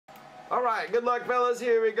Alright, good luck fellas,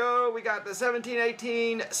 here we go. We got the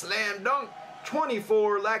 17-18 Slam Dunk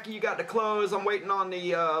 24. Lackey, you got the close. I'm waiting on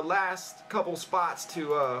the last couple spots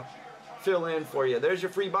to fill in for you. There's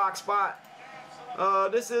your free box spot.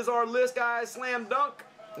 This is our list, guys. Slam Dunk.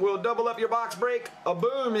 We'll double up your box break. A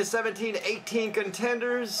boom is 17-18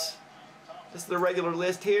 contenders. This is the regular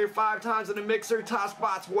list here. 5 times in the mixer. Top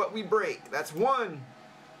spots what we break. That's 1,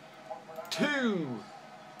 2,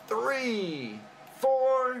 3,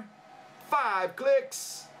 4, 5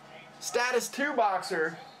 clicks. Status 2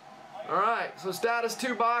 boxer. Alright, so status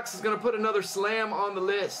 2 box is going to put another slam on the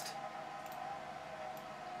list.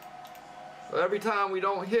 So every time we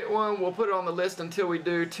don't hit one, we'll put it on the list until we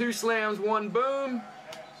do 2 slams, 1 boom.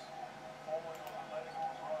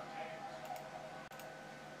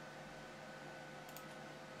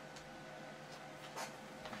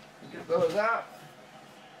 Get those out.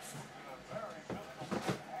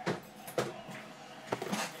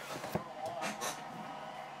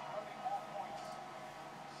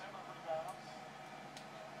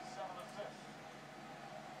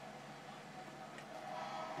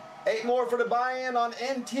 Eight more for the buy-in on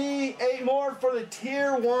NT, 8 more for the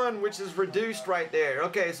tier 1, which is reduced right there.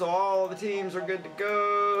 Okay, so all the teams are good to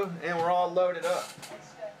go, and we're all loaded up.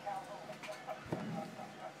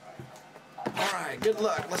 Alright, good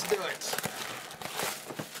luck, let's do it.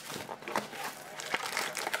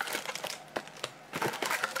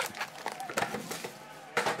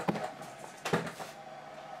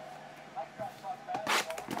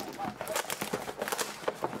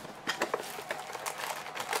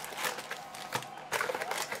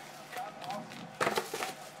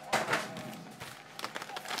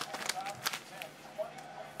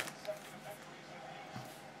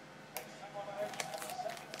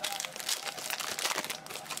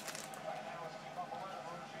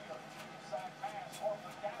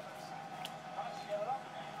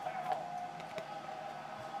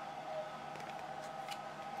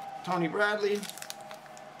 Tony Bradley.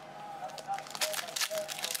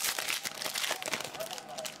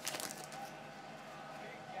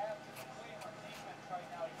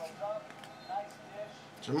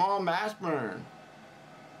 Jamal Mashburn.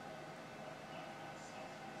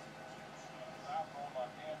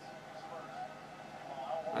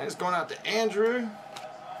 It's going out to Andrew.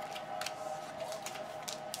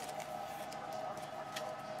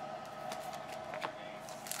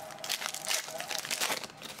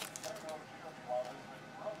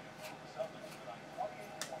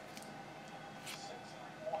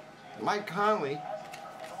 Mike Conley,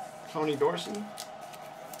 Tony Dorsey,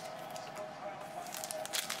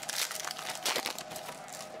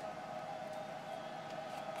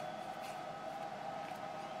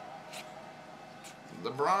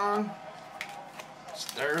 LeBron,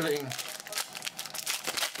 Sterling,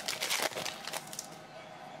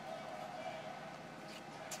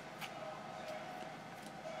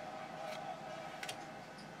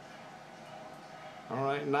 all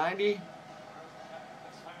right, 90.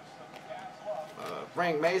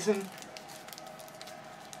 Frank Mason.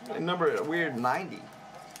 They number it a weird 90.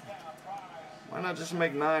 Why not just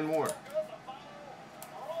make 9 more?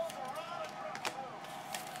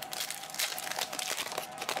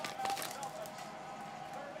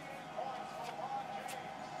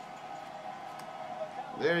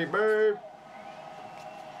 Larry Bird.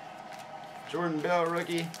 Jordan Bell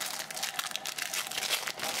rookie.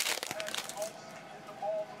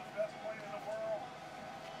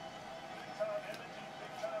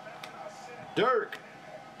 Dirk.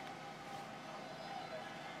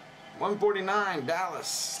 149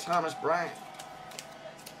 Dallas, Thomas Bryant.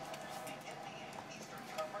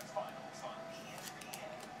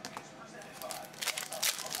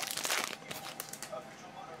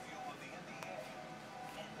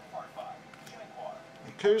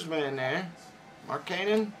 Kuzma in there.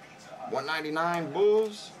 Markkanen. 199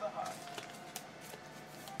 Bulls.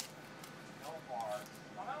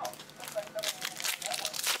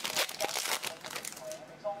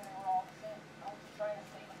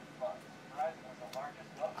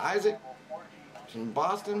 Isaac from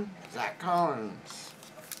Boston, Zach Collins.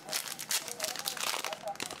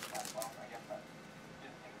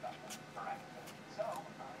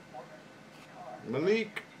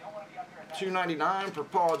 Malik, 299 for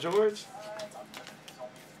Paul George.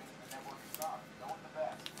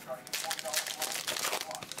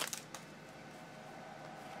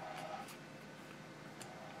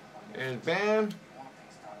 There's Bam.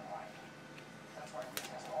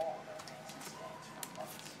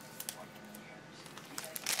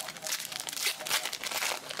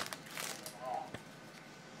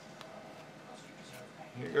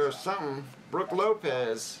 Here goes something. Brooke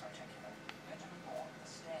Lopez.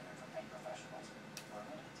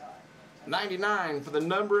 99 for the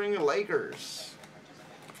numbering Lakers.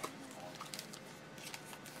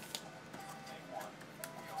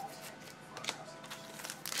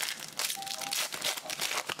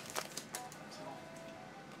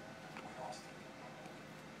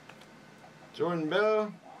 Jordan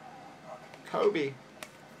Bell, Kobe,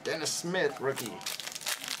 Dennis Smith, rookie.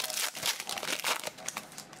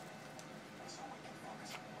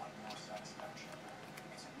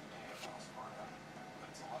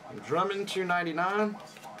 Drummond, 299. I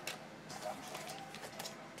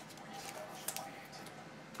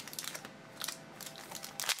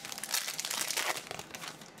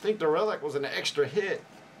think the relic was an extra hit.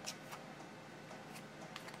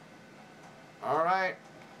 All right.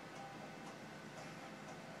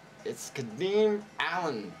 It's Kadeem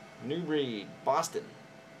Allen, New Breed, Boston.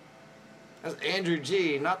 That's Andrew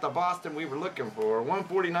G, not the Boston we were looking for.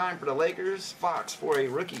 149 for the Lakers, Fox for a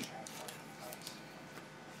rookie.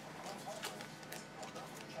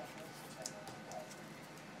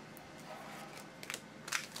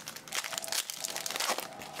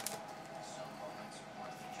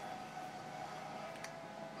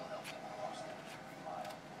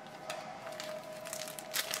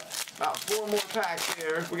 About 4 more packs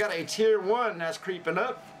here. We got a tier 1 that's creeping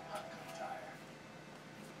up.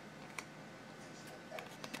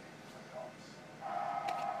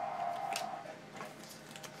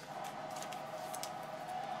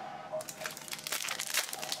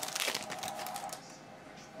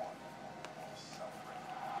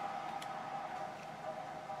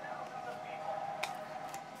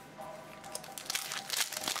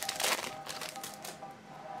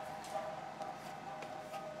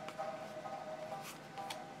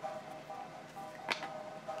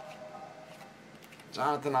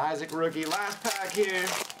 Jonathan Isaac rookie, last pack here.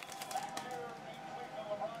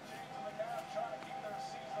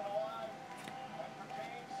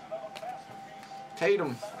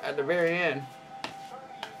 Tatum at the very end.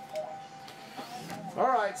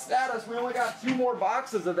 Alright, status, we only got 2 more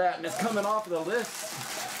boxes of that and it's coming off of the list.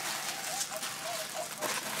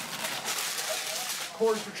 Of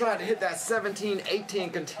course, we're trying to hit that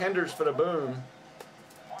 17-18 contenders for the boom.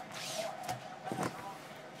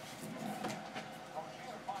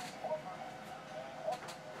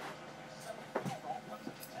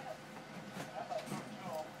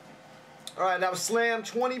 Alright, that was Slam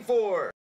 24.